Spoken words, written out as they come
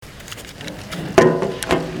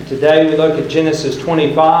Today we look at Genesis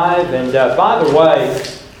 25, and by the way,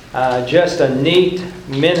 just a neat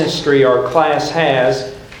ministry our class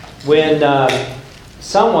has. When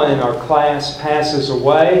someone in our class passes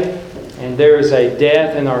away and there is a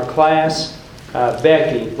death in our class,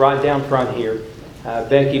 Becky, right down front here,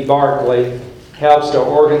 Becky Barkley, helps to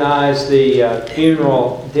organize the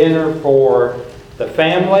funeral dinner for the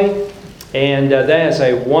family, and that is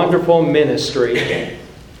a wonderful ministry.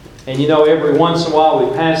 And you know, every once in a while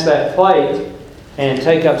we pass that plate and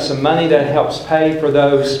take up some money that helps pay for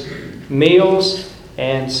those meals.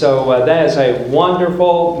 And so that is a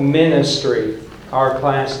wonderful ministry our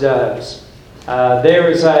class does.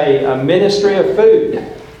 There is a ministry of food.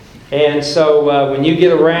 And so when you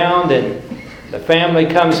get around and the family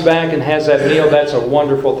comes back and has that meal, that's a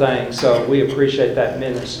wonderful thing. So we appreciate that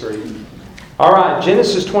ministry. All right,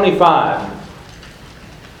 Genesis 25.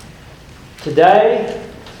 Today,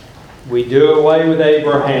 we do away with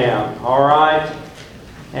Abraham, all right?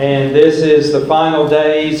 And this is the final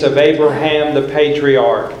days of Abraham the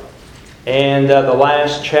patriarch, and the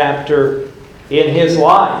last chapter in his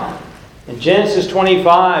life. And Genesis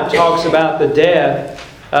 25 talks about the death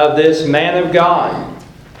of this man of God.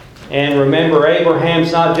 And remember,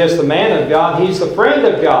 Abraham's not just the man of God, he's the friend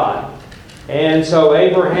of God. And so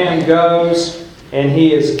Abraham goes and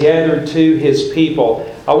he is gathered to his people.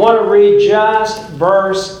 I want to read just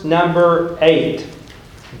verse number 8.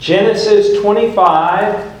 Genesis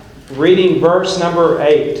 25, reading verse number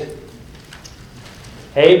 8.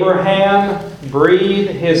 Abraham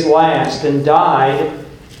breathed his last and died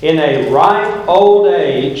in a ripe old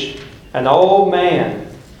age, an old man,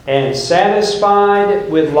 and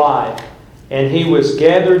satisfied with life, and he was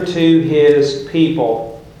gathered to his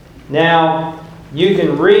people. Now, you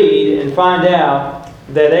can read and find out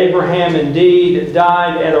that Abraham indeed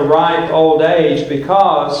died at a ripe old age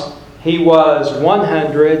because he was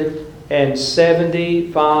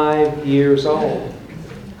 175 years old.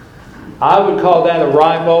 I would call that a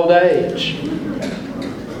ripe old age.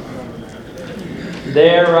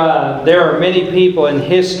 There are many people in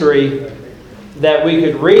history that we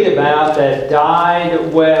could read about that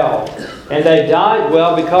died well. And they died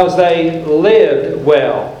well because they lived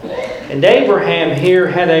well. And Abraham here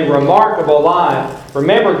had a remarkable life.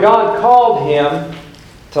 Remember, God called him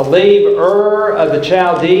to leave Ur of the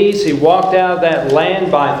Chaldees. He walked out of that land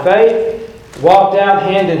by faith, walked out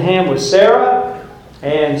hand in hand with Sarah.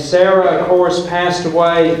 And Sarah, of course, passed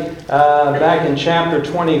away back in chapter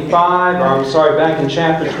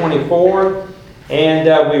 24.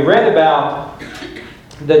 And we read about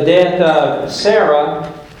the death of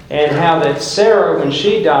Sarah and how that Sarah, when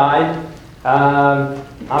she died,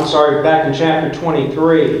 back in chapter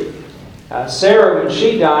 23. Sarah, when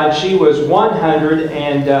she died, she was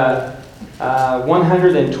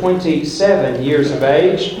 127 years of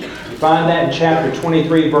age. You find that in chapter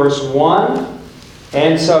 23, verse 1.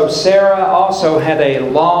 And so Sarah also had a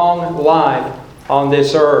long life on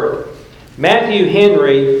this earth. Matthew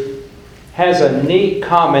Henry has a neat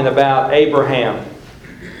comment about Abraham.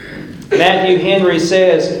 Matthew Henry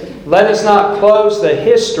says, "Let us not close the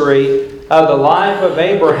history of the life of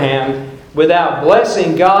Abraham without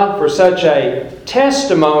blessing God for such a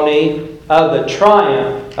testimony of the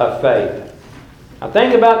triumph of faith." Now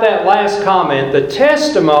think about that last comment, the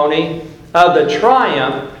testimony of the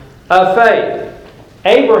triumph of faith.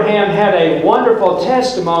 Abraham had a wonderful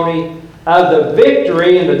testimony of the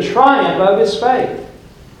victory and the triumph of his faith.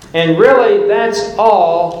 And really, that's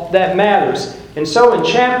all that matters. And so in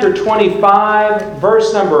chapter 25,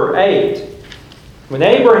 verse number 8, when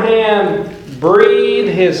Abraham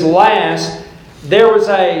breathed his last, there was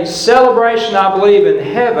a celebration, I believe, in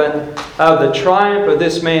heaven of the triumph of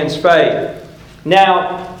this man's faith.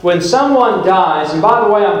 Now, when someone dies, and by the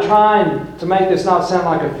way, I'm trying to make this not sound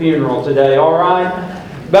like a funeral today, all right?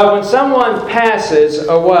 But when someone passes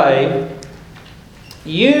away,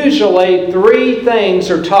 usually three things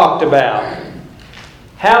are talked about: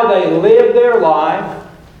 how they lived their life,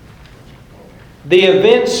 the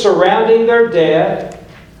events surrounding their death,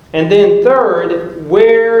 and then third,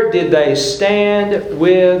 where did they stand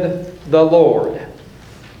with the Lord?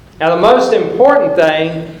 Now the most important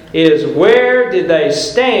thing is, where did they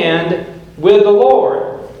stand with the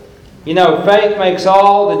Lord? You know, faith makes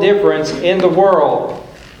all the difference in the world.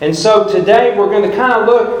 And so today we're going to kind of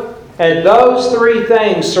look at those three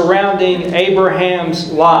things surrounding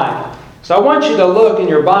Abraham's life. So I want you to look in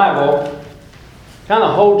your Bible, kind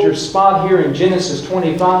of hold your spot here in Genesis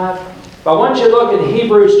 25. But I want you to look at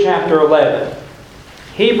Hebrews chapter 11.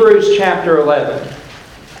 Hebrews chapter 11.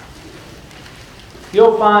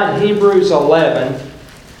 You'll find Hebrews 11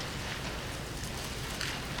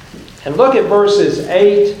 And look at verses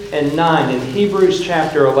 8 and 9 in Hebrews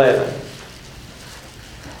chapter 11.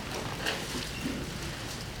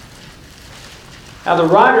 Now the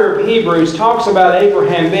writer of Hebrews talks about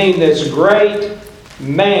Abraham being this great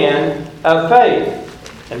man of faith.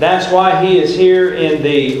 And that's why he is here in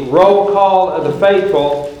the roll call of the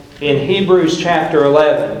faithful in Hebrews chapter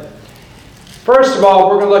 11. First of all,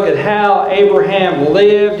 we're going to look at how Abraham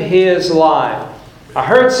lived his life. I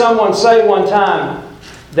heard someone say one time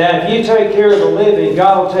that if you take care of the living,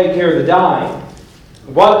 God will take care of the dying.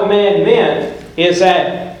 What the man meant is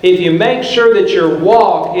that if you make sure that your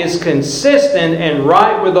walk is consistent and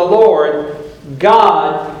right with the Lord,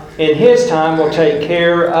 God, in His time, will take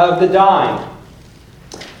care of the dying.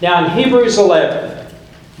 Now in Hebrews 11,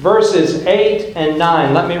 verses 8 and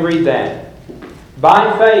 9, let me read that.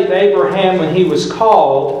 By faith, Abraham, when he was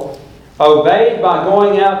called, obeyed by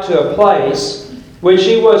going out to a place which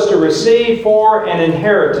he was to receive for an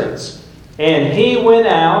inheritance. And he went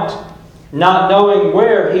out, not knowing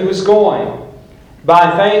where he was going.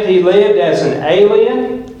 By faith he lived as an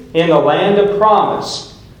alien in the land of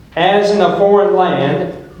promise, as in a foreign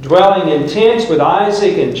land, dwelling in tents with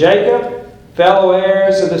Isaac and Jacob, fellow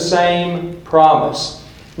heirs of the same promise.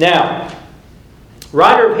 Now,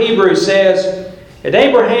 writer of Hebrews says that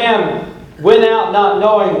Abraham went out not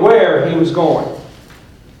knowing where he was going.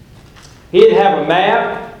 He didn't have a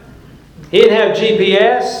map. He didn't have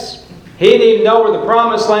GPS. He didn't even know where the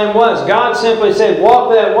promised land was. God simply said,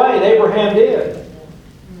 walk that way, and Abraham did.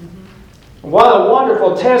 What a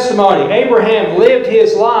wonderful testimony. Abraham lived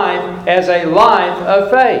his life as a life of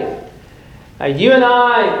faith. Now, you and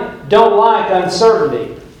I don't like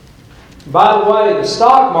uncertainty. By the way, the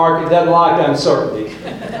stock market doesn't like uncertainty.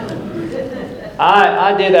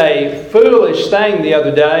 I did a foolish thing the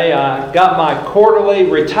other day. I got my quarterly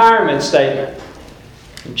retirement statement.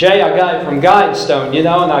 Jay, I got it from Guidestone, and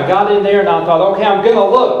I got in there and I thought, okay, I'm going to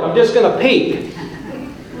look. I'm just going to peek.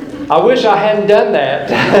 I wish I hadn't done that.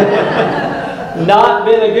 Not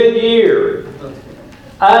been a good year.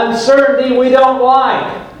 Uncertainty we don't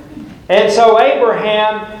like. And so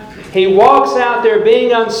Abraham, he walks out there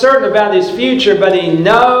being uncertain about his future, but he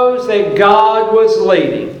knows that God was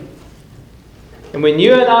leading. And when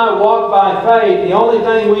you and I walk by faith, the only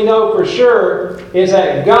thing we know for sure is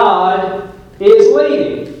that God is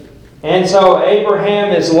leading. And so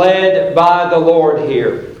Abraham is led by the Lord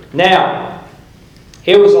here. Now,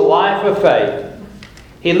 it was a life of faith.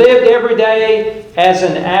 He lived every day as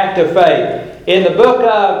an act of faith. In the book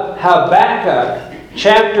of Habakkuk,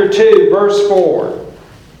 chapter 2, verse 4.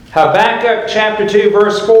 Habakkuk chapter 2,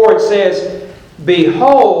 verse 4, it says,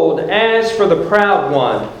 Behold, as for the proud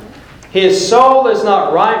one, his soul is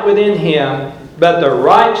not right within him, but the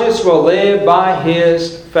righteous will live by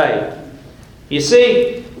his faith. You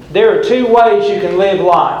see, there are two ways you can live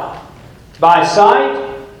life. By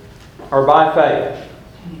sight or by faith.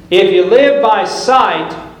 If you live by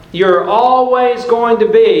sight, you're always going to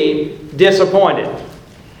be disappointed.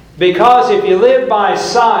 Because if you live by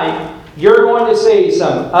sight, you're going to see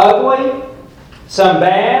some ugly, some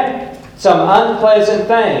bad, some unpleasant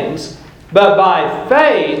things. But by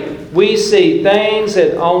faith, we see things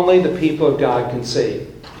that only the people of God can see.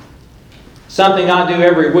 Something I do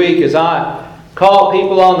every week is I call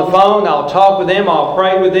people on the phone, I'll talk with them, I'll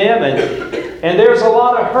pray with them, and there's a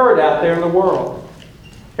lot of hurt out there in the world.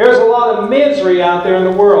 There's a lot of misery out there in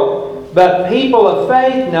the world. But people of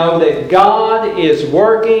faith know that God is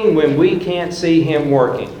working when we can't see Him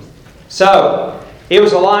working. So, it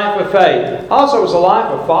was a life of faith. Also, it was a life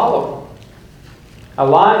of following. A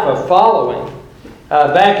life of following.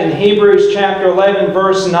 Back in Hebrews chapter 11,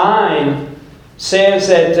 verse 9, says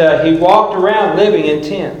that he walked around living in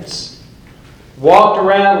tents. Walked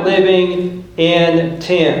around living in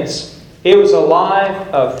tents. It was a life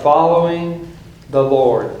of following the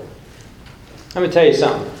Lord. Let me tell you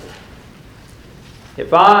something.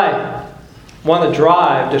 If I want to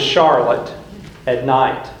drive to Charlotte at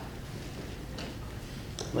night,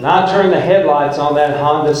 when I turn the headlights on that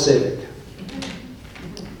Honda Civic,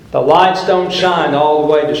 the lights don't shine all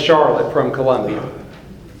the way to Charlotte from Columbia.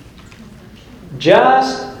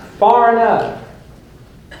 Just far enough.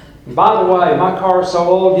 And by the way, my car is so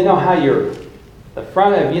old, you know how the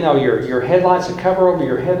front of your headlights, the cover over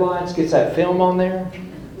your headlights gets that film on there?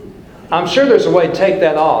 I'm sure there's a way to take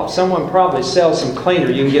that off. Someone probably sells some cleaner,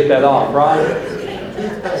 you can get that off,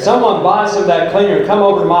 right? Someone buy some of that cleaner and come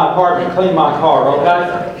over to my apartment and clean my car,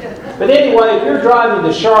 okay? But anyway, if you're driving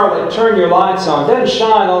to Charlotte, turn your lights on. It doesn't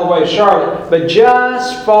shine all the way to Charlotte, but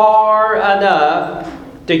just far enough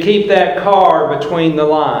to keep that car between the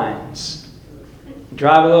lines.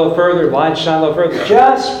 drive a little further, lights shine a little further,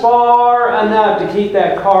 just far enough to keep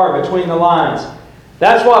that car between the lines.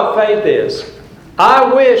 That's what faith is.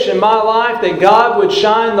 I wish in my life that God would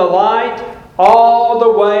shine the light all the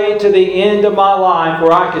way to the end of my life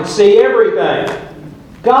where I could see everything.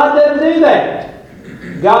 God doesn't do that.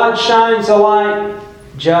 God shines the light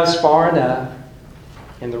just far enough.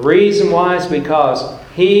 And the reason why is because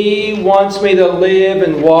He wants me to live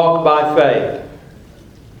and walk by faith.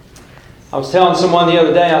 I was telling someone the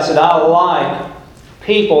other day, I said, I like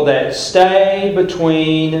people that stay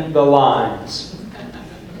between the lines.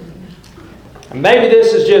 And maybe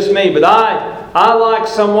this is just me, but I like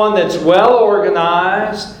someone that's well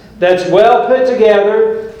organized, that's well put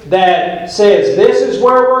together, that says, this is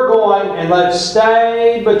where we're going, and let's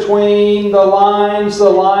stay between the lines. The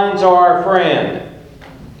lines are our friend.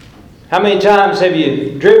 How many times have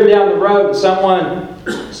you driven down the road and someone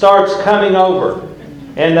starts coming over,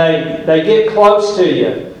 and they get close to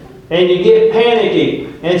you, and you get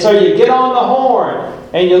panicky, and so you get on the horn,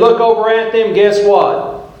 and you look over at them, guess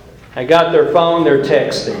what? They got their phone, they're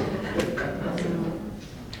texting.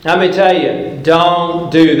 Let me tell you,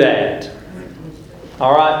 don't do that.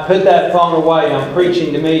 All right? Put that phone away. I'm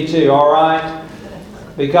preaching to me too, all right?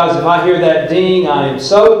 Because if I hear that ding, I am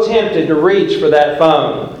so tempted to reach for that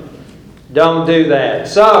phone. Don't do that.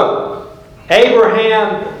 So,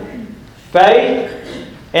 Abraham, faith,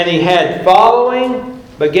 and he had following,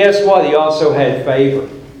 but guess what? He also had favor.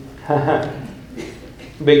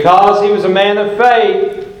 Because he was a man of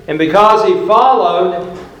faith, and because he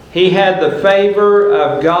followed, he had the favor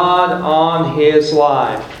of God on his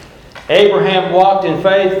life. Abraham walked in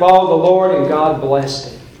faith, followed the Lord, and God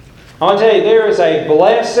blessed him. I want to tell you, there is a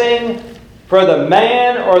blessing for the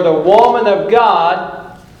man or the woman of God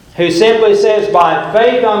who simply says, by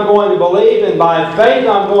faith I'm going to believe, and by faith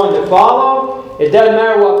I'm going to follow. It doesn't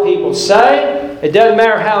matter what people say. It doesn't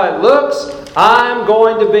matter how it looks. I'm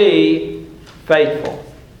going to be faithful.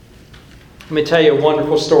 Let me tell you a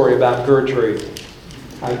wonderful story about Gertrude.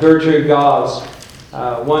 Gertrude Gauss.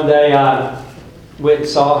 One day I went and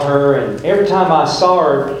saw her, and every time I saw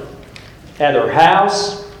her at her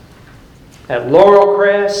house, at Laurel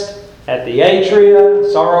Crest, at the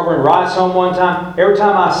Atria, saw her over in Rice Home one time, every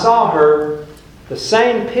time I saw her, the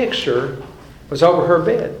same picture was over her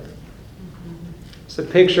bed. It's a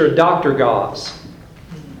picture of Dr. Gauss.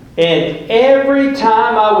 And every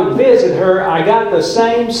time I would visit her, I got the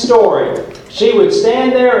same story. She would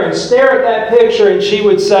stand there and stare at that picture, and she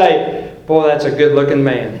would say, boy, that's a good-looking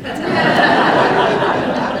man.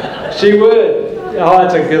 She would. Oh,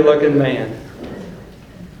 that's a good-looking man.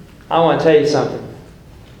 I want to tell you something.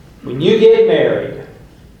 When you get married,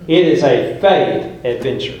 it is a faith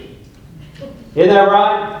adventure. Isn't that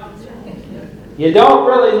right? You don't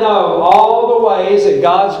really know all the ways that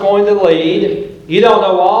God's going to lead. You don't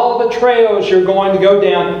know all the trails you're going to go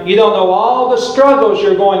down. You don't know all the struggles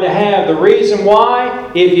you're going to have. The reason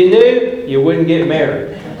why, if you knew, you wouldn't get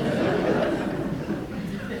married.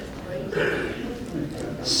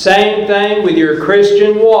 Same thing with your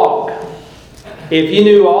Christian walk. If you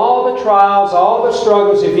knew all the trials, all the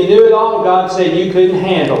struggles, if you knew it all, God said you couldn't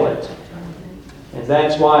handle it. And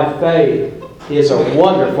that's why faith is a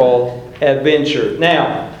wonderful adventure.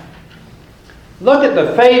 Now, look at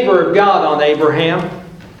the favor of God on Abraham.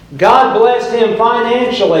 God blessed him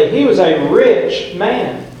financially. He was a rich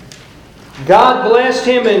man. God blessed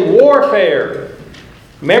him in warfare.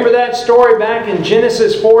 Remember that story back in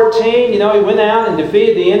Genesis 14? You know, he went out and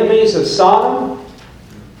defeated the enemies of Sodom.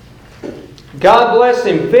 God blessed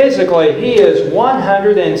him physically. He is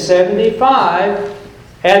 175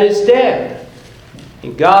 at his death.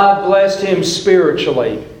 And God blessed him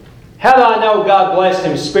spiritually. How do I know God blessed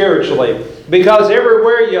him spiritually? Because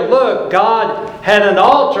everywhere you look, God had an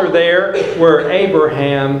altar there where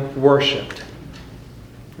Abraham worshipped.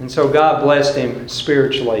 And so God blessed him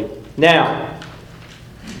spiritually. Now,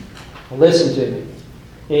 listen to me.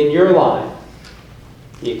 In your life,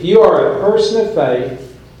 if you are a person of faith,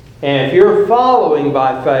 and if you're following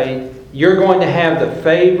by faith, you're going to have the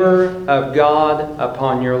favor of God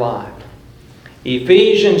upon your life.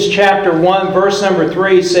 Ephesians chapter 1, verse number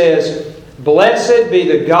 3 says, Blessed be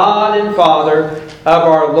the God and Father of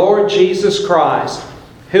our Lord Jesus Christ,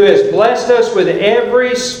 who has blessed us with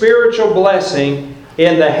every spiritual blessing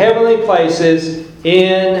in the heavenly places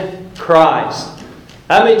in Christ.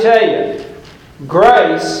 Let me tell you,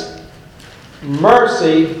 grace,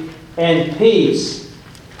 mercy, and peace.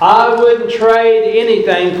 I wouldn't trade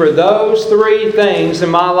anything for those three things in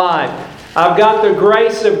my life. I've got the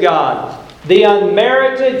grace of God. The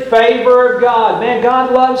unmerited favor of God. Man,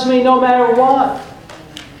 God loves me no matter what.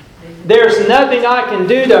 There's nothing I can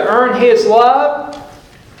do to earn His love.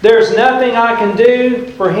 There's nothing I can do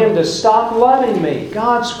for Him to stop loving me.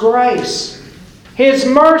 God's grace. His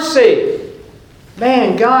mercy.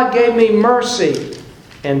 Man, God gave me mercy.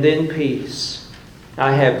 And then peace.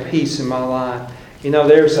 I have peace in my life. You know,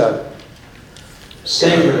 there's a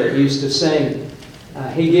singer that used to sing,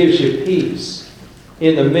 He gives you peace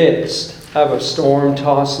in the midst of a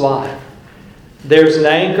storm-tossed life. There's an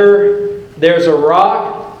anchor, there's a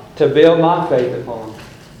rock to build my faith upon.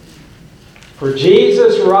 For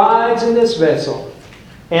Jesus rides in this vessel,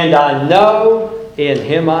 and I know in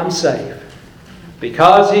Him I'm safe,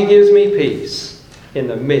 because He gives me peace in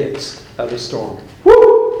the midst of the storm.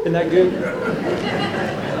 Woo! Isn't that good?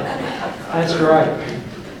 That's right.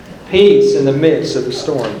 Peace in the midst of the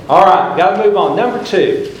storm. All right, got to move on. Number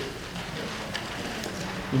 2.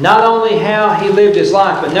 Not only how he lived his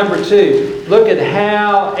life, but number 2, look at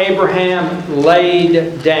how Abraham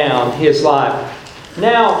laid down his life.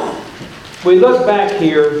 Now, we look back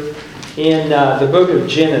here in the book of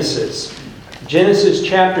Genesis. Genesis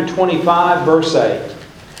chapter 25, verse 8.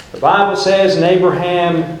 The Bible says, and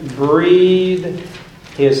Abraham breathed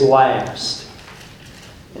his last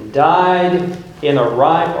and died in a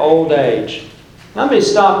ripe old age. Let me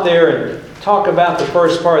stop there and talk about the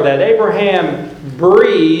first part of that. Abraham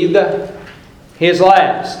breathed his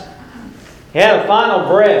last. He had a final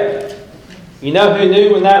breath. You know who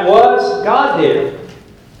knew when that was? God did.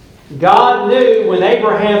 God knew when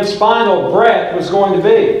Abraham's final breath was going to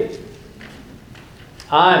be.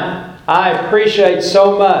 I appreciate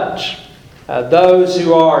so much those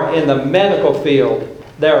who are in the medical field.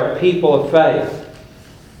 They are people of faith,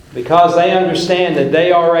 because they understand that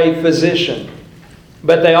they are a physician.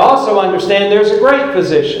 But they also understand there's a great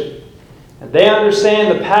physician. And they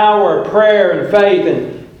understand the power of prayer and faith.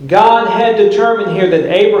 And God had determined here that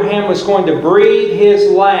Abraham was going to breathe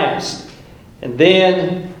his last. And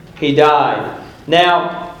then he died.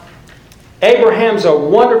 Now, Abraham's a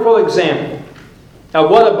wonderful example of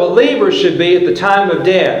what a believer should be at the time of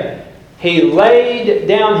death. He laid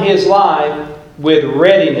down his life with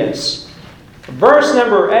readiness. Verse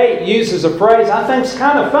number 8 uses a phrase I think is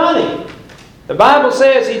kind of funny. The Bible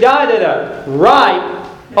says he died at a ripe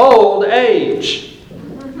old age.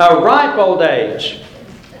 A ripe old age.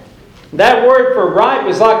 That word for ripe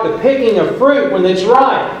is like the picking of fruit when it's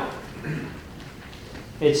ripe.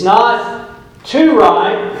 It's not too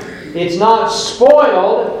ripe. It's not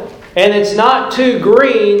spoiled. And it's not too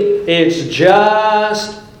green. It's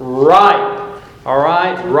just ripe.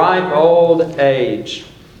 Alright? Ripe old age.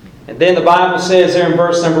 And then the Bible says there in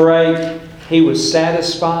verse number 8, he was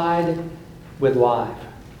satisfied with life.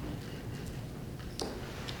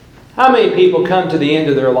 How many people come to the end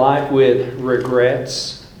of their life with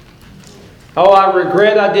regrets? Oh, I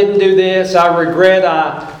regret I didn't do this. I regret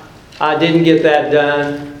I didn't get that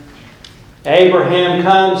done. Abraham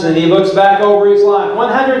comes and he looks back over his life.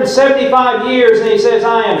 175 years, and he says,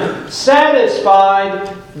 I am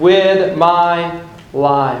satisfied with my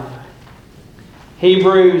life.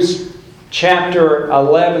 Hebrews chapter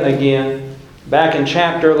 11 again. Back in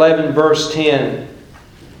chapter 11, verse 10.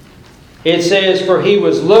 It says, for he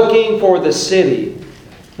was looking for the city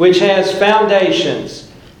which has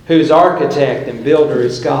foundations, whose architect and builder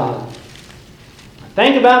is God.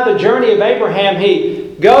 Think about the journey of Abraham.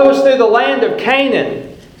 He goes through the land of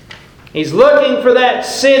Canaan. He's looking for that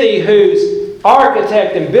city whose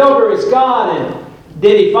architect and builder is God. And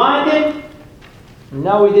did he find it?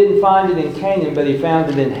 No, he didn't find it in Canaan, but he found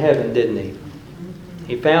it in heaven, didn't he?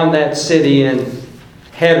 He found that city in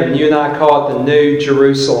heaven. You and I call it the New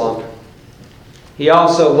Jerusalem. He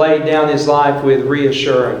also laid down his life with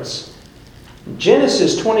reassurance.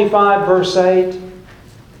 Genesis 25, verse 8,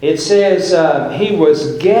 it says he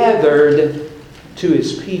was gathered to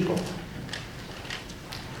his people.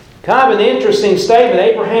 Kind of an interesting statement.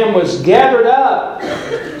 Abraham was gathered up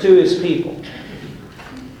to his people.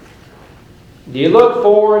 Do you look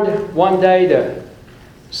forward one day to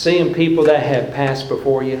seeing people that have passed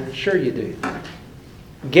before you? Sure you do.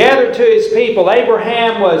 Gathered to his people.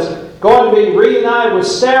 Abraham was going to be reunited with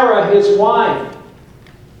Sarah, his wife.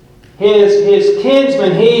 His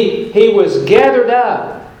kinsman, he was gathered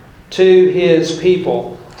up to his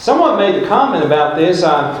people. Someone made a comment about this.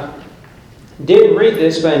 I didn't read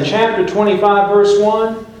this, but in chapter 25, verse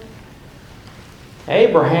 1,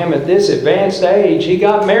 Abraham at this advanced age, he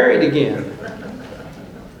got married again.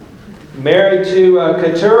 Married to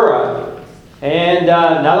Keturah. And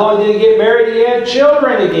not only did he get married, he had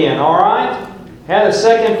children again, all right? Had a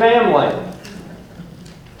second family.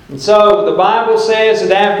 And so the Bible says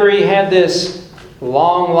that after he had this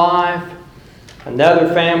long life,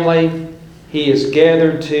 another family, he is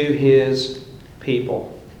gathered to his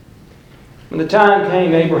people. When the time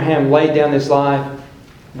came, Abraham laid down his life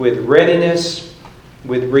with readiness,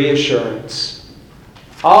 with reassurance.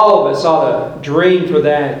 All of us ought to dream for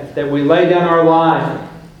that we lay down our life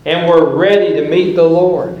and we're ready to meet the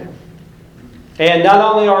Lord. And not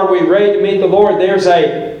only are we ready to meet the Lord, there's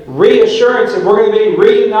a reassurance that we're going to be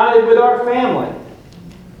reunited with our family.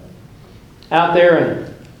 Out there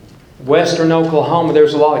in western Oklahoma,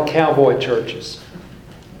 there's a lot of cowboy churches.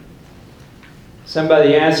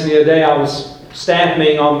 Somebody asked me the other day, I was staff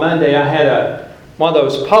meeting on Monday, I had one of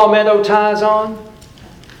those palmetto ties on.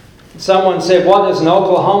 Someone said, what does an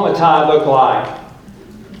Oklahoma tie look like?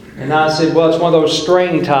 And I said, well, it's one of those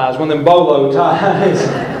string ties, one of them bolo ties.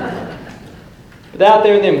 But out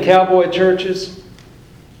there in them cowboy churches,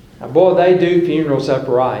 boy, they do funerals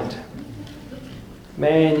upright.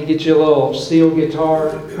 Man, you get your little steel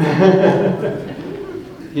guitar,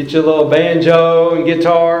 get your little banjo and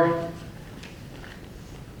guitar.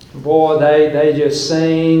 Boy, they just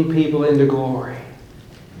sing people into glory.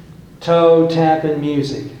 Toe-tapping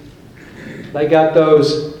music. They got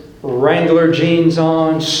those Wrangler jeans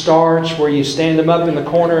on, starch, where you stand them up in the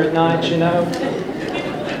corner at night, you know.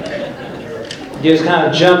 You just kind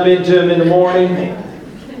of jump into them in the morning.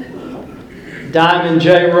 Diamond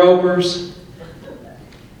J. Ropers.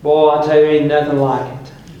 Boy, I tell you, ain't nothing like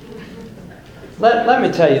it. Let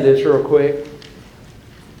me tell you this real quick.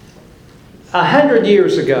 100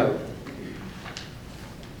 years ago,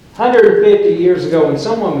 150 years ago, when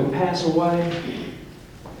someone would pass away,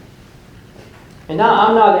 and now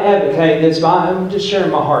I'm not advocating this, but I'm just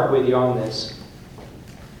sharing my heart with you on this.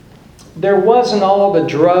 There wasn't all the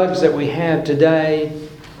drugs that we have today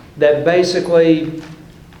that basically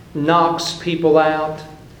knocks people out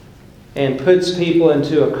and puts people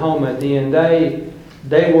into a coma at the end.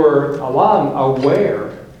 They were, a lot of them,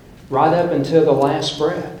 aware right up until the last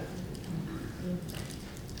breath.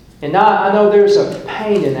 And I know there's a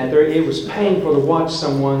pain in that. It was painful to watch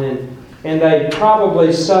someone, and they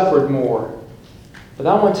probably suffered more. But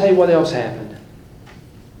I want to tell you what else happened.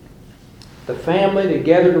 The family that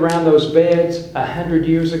gathered around those beds 100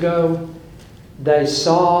 years ago, they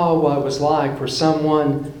saw what it was like for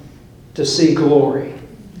someone to see glory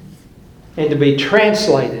and to be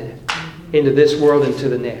translated into this world and to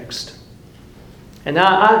the next. And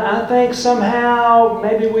I think somehow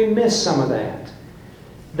maybe we miss some of that.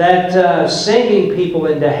 That singing people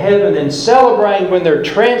into heaven and celebrating when they're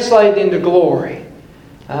translated into glory.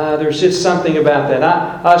 There's just something about that.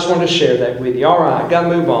 I just want to share that with you. All right, got to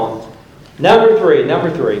move on. Number three.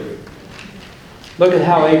 Look at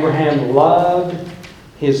how Abraham loved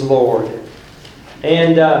his Lord.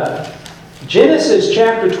 And Genesis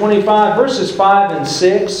chapter 25, verses 5 and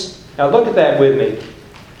 6. Now look at that with me.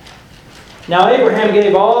 Now Abraham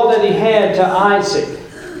gave all that he had to Isaac.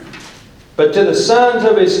 But to the sons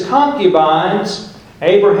of his concubines,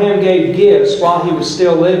 Abraham gave gifts while he was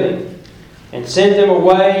still living, and sent them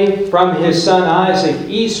away from his son Isaac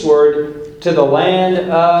eastward to the land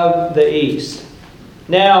of the east.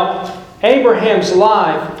 Now, Abraham's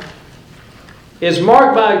life is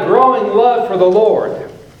marked by a growing love for the Lord.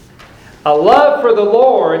 A love for the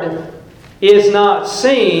Lord is not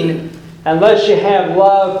seen unless you have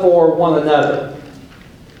love for one another.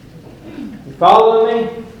 You following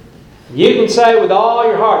me? You can say with all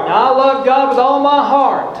your heart, now I love God with all my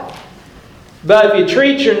heart. But if you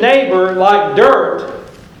treat your neighbor like dirt,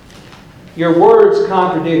 your words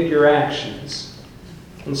contradict your actions.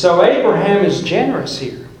 And so Abraham is generous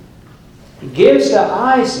here. He gives to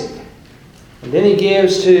Isaac, and then he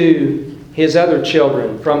gives to his other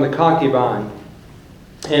children from the concubine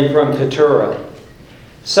and from Keturah.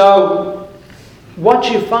 So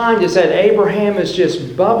what you find is that Abraham is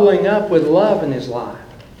just bubbling up with love in his life.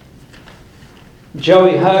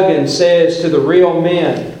 Joey Huggins says to the real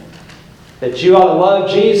men that you ought to love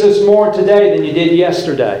Jesus more today than you did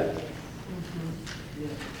yesterday.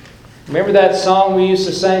 Remember that song we used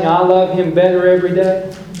to sing, I love Him better every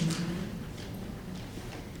day?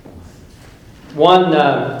 One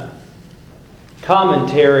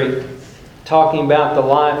commentary talking about the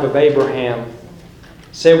life of Abraham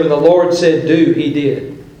said when the Lord said do, He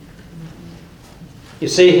did. You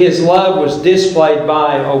see, his love was displayed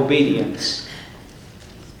by obedience.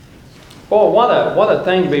 Boy, what a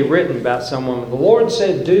thing to be written about someone. When the Lord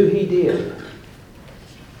said do, He did.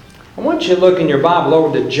 I want you to look in your Bible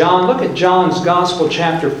over to John. Look at John's Gospel,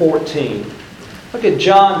 chapter 14. Look at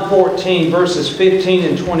John 14, verses 15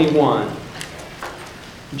 and 21.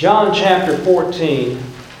 John chapter 14.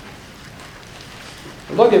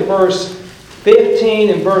 Look at verse 15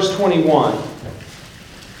 and verse 21.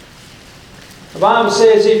 The Bible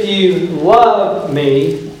says, if you love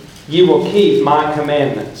me, you will keep my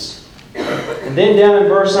commandments. And then down in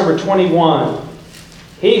verse number 21,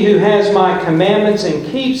 he who has my commandments and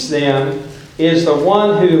keeps them is the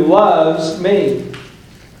one who loves me.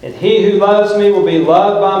 And he who loves me will be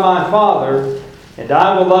loved by my Father, and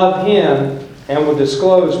I will love him and will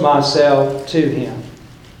disclose myself to him.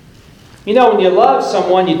 You know, when you love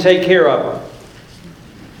someone, you take care of them.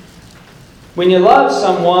 When you love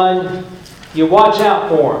someone, you watch out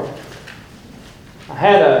for them. I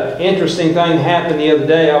had an interesting thing happen the other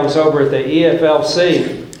day. I was over at the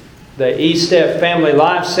EFLC, the ESTEP Family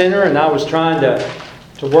Life Center, and I was trying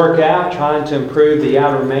to work out, trying to improve the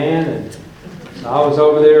outer man. And I was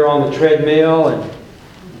over there on the treadmill, and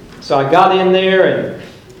so I got in there, and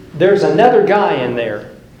there's another guy in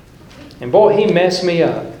there. And boy, he messed me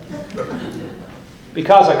up.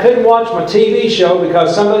 Because I couldn't watch my TV show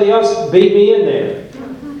because somebody else beat me in there.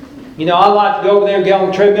 You know, I like to go over there and get on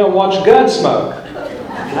the treadmill and watch Gunsmoke.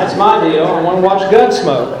 That's my deal. I want to watch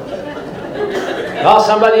Gunsmoke. Well,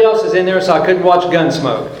 somebody else is in there, so I couldn't watch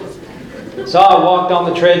Gunsmoke. So I walked on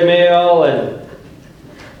the treadmill, and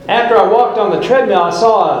after I walked on the treadmill, I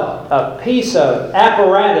saw a piece of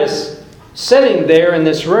apparatus sitting there in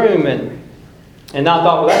this room, and I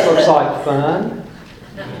thought, well, that looks like fun.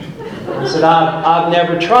 I said, I've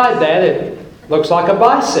never tried that. It looks like a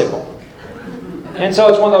bicycle. And so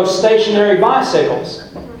it's one of those stationary bicycles.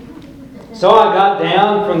 So I got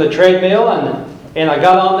down from the treadmill and I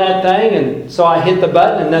got on that thing, and so I hit the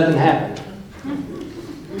button and nothing happened.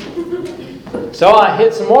 So I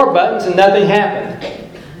hit some more buttons and nothing happened.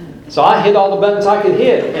 So I hit all the buttons I could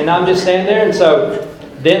hit, and I'm just standing there, and so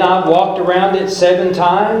then I walked around it 7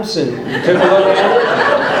 times and took a look at it.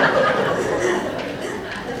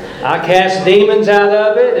 I cast demons out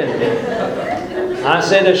of it, and I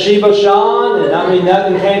said a Shiva Shan, and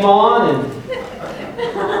nothing came on. And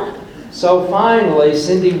so finally,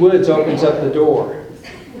 Cindy Woods opens up the door.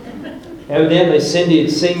 Evidently, Cindy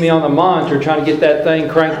had seen me on the monitor trying to get that thing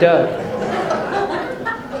cranked up.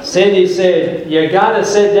 Cindy said, you got to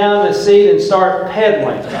sit down in the seat and start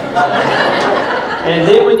pedaling. And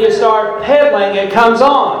then when you start pedaling, it comes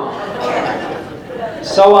on.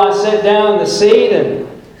 So I sat down in the seat, and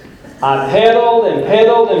I pedaled and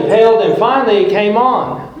pedaled and pedaled, and finally it came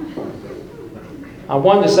on. I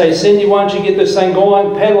wanted to say, Cindy, why don't you get this thing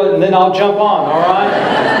going, pedal it, and then I'll jump on, all right?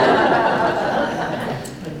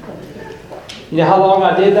 You know how long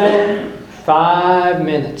I did that? 5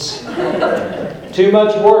 minutes. Too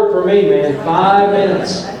much work for me, man. 5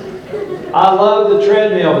 minutes. I love the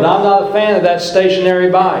treadmill, but I'm not a fan of that stationary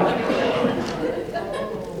bike.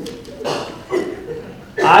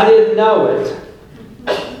 I didn't know it.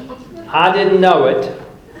 I didn't know it,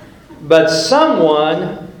 but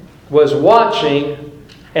someone was watching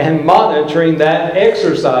and monitoring that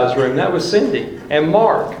exercise room. That was Cindy and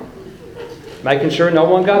Mark. Making sure no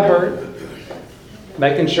one got hurt.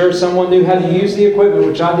 Making sure someone knew how to use the equipment,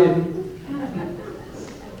 which I didn't.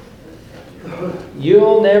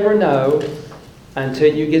 You'll never know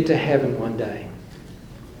until you get to heaven one day.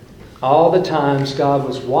 All the times God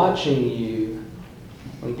was watching you,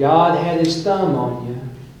 when God had His thumb on you,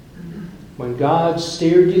 when God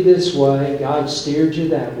steered you this way, God steered you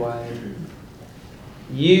that way.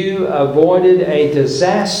 You avoided a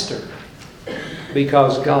disaster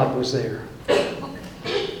because God was there.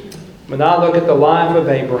 When I look at the life of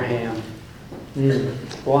Abraham,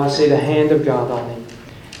 I see the hand of God on him.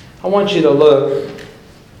 I want you to look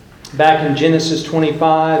back in Genesis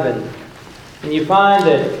 25, and you find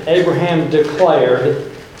that Abraham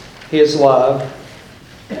declared his love.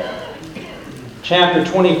 Chapter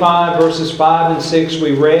 25, verses 5 and 6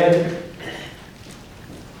 we read.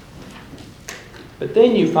 But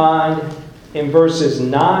then you find in verses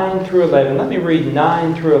 9 through 11. Let me read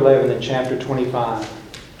 9 through 11 in chapter 25.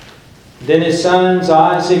 Then his sons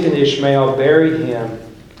Isaac and Ishmael buried him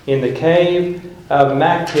in the cave of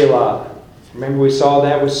Machpelah. Remember we saw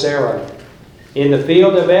that with Sarah. In the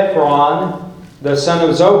field of Ephron, the son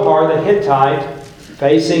of Zohar the Hittite,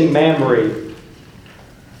 facing Mamre.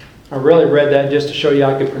 I really read that just to show you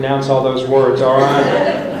I could pronounce all those words, all right?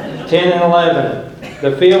 10 and 11.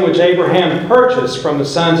 The field which Abraham purchased from the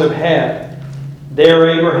sons of Heth. There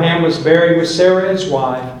Abraham was buried with Sarah his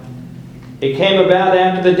wife. It came about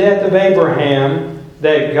after the death of Abraham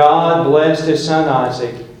that God blessed his son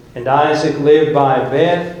Isaac. And Isaac lived by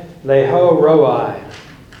Beth-leho-roi.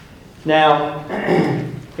 Now,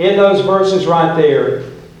 in those verses right there,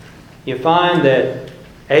 you find that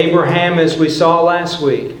Abraham, as we saw last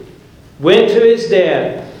week, went to his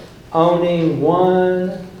death owning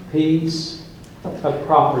one piece of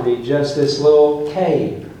property, just this little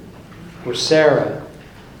cave where Sarah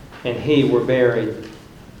and he were buried.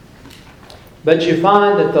 But you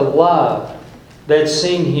find that the love that's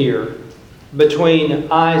seen here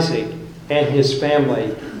between Isaac and his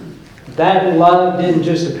family, that love didn't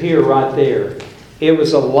just appear right there. It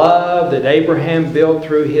was a love that Abraham built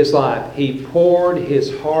through his life. He poured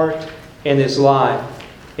his heart and his life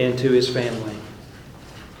into his family.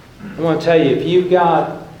 I want to tell you, if you've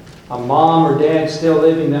got a mom or dad still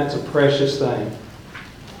living, that's a precious thing.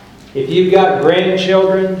 If you've got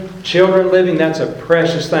grandchildren, children living, that's a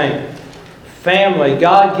precious thing. Family,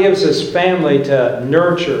 God gives us family to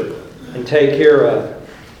nurture and take care of.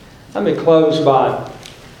 Let me close by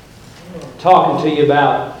talking to you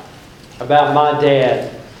about my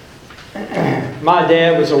dad. My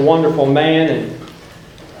dad was a wonderful man, and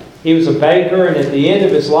he was a baker, and at the end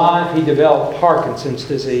of his life he developed Parkinson's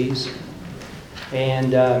disease.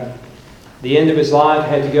 And the end of his life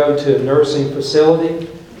had to go to a nursing facility.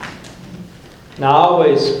 Now, I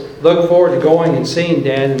always look forward to going and seeing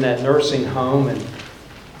Dad in that nursing home, and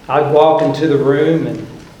I'd walk into the room, and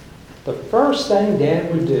the first thing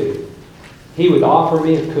Dad would do, he would offer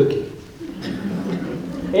me a cookie.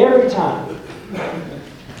 Every time.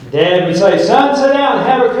 Dad would say, "Son, sit down and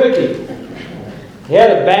have a cookie." He had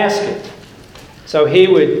a basket. So he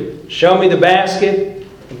would show me the basket,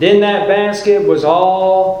 and in that basket was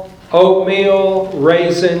all oatmeal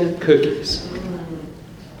raisin cookies.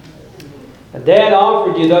 And Dad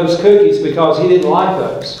offered you those cookies because he didn't like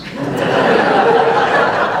those.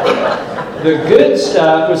 The good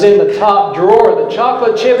stuff was in the top drawer. The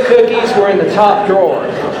chocolate chip cookies were in the top drawer.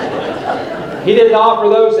 He didn't offer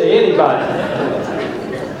those to anybody.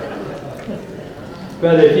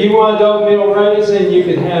 But if you wanted oatmeal raisin, you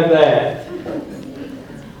could have that.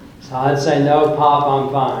 So I'd say, "No, Pop, I'm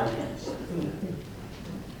fine."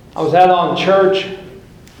 I was out on church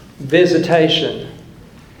visitation,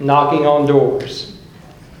 knocking on doors.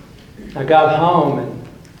 I got home and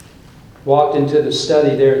walked into the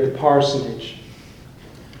study there at the parsonage.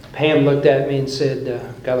 Pam looked at me and said,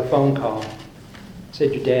 "Got a phone call."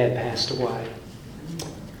 Said, "Your dad passed away."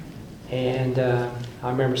 And I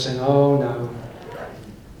remember saying, "Oh no."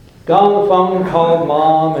 Got on the phone, called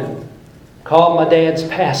Mom, and called my dad's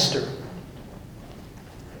pastor.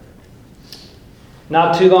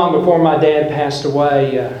 Not too long before my dad passed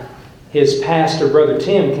away, his pastor, Brother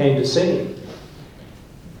Tim, came to see him.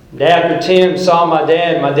 And after Tim saw my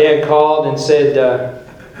dad called and said,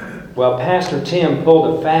 "Well, Pastor Tim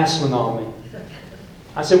pulled a fast one on me."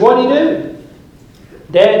 I said, "What did he do?"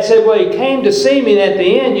 Dad said, "Well, he came to see me, and at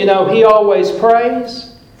the end, he always prays."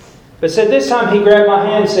 But said this time he grabbed my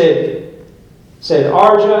hand and said,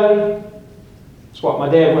 "RJ," that's what my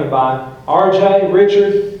dad went by, "RJ,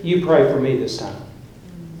 Richard, you pray for me this time."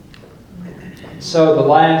 So the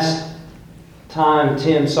last time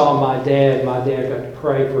Tim saw my dad got to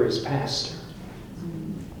pray for his pastor.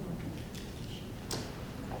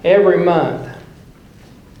 Every month,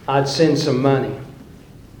 I'd send some money.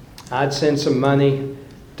 I'd send some money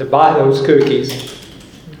to buy those cookies.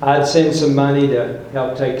 I'd send some money to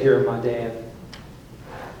help take care of my dad.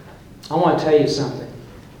 I want to tell you something.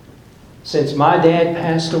 Since my dad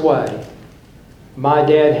passed away, my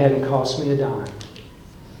dad hadn't cost me a dime.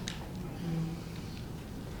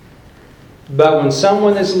 But when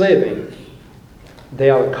someone is living, they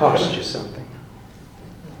ought to cost you something.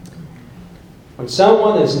 When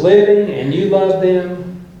someone is living and you love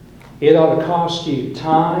them, it ought to cost you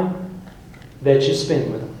time that you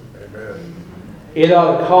spend with them. Amen. It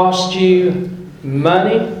ought to cost you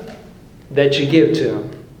money that you give to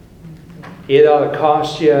them. It ought to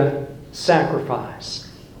cost you sacrifice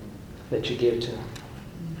that you give to them.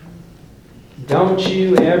 Don't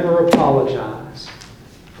you ever apologize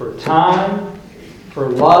for time, for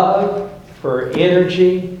love, for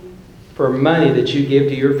energy, for money that you give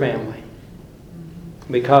to your family.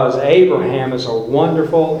 Because Abraham is a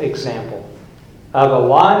wonderful example of a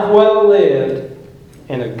life well lived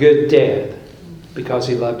and a good death because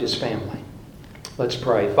he loved his family. Let's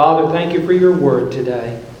pray. Father, thank you for your word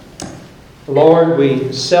today. Lord,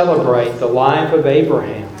 we celebrate the life of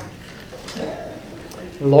Abraham.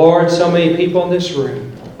 Lord, so many people in this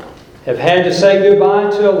room have had to say goodbye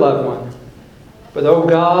to a loved one. But, oh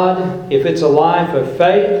God, if it's a life of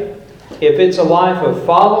faith, if it's a life of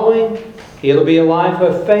following, it'll be a life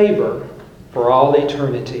of favor for all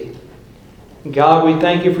eternity. God, we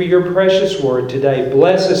thank you for your precious word today.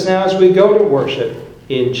 Bless us now as we go to worship.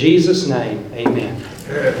 In Jesus' name, amen.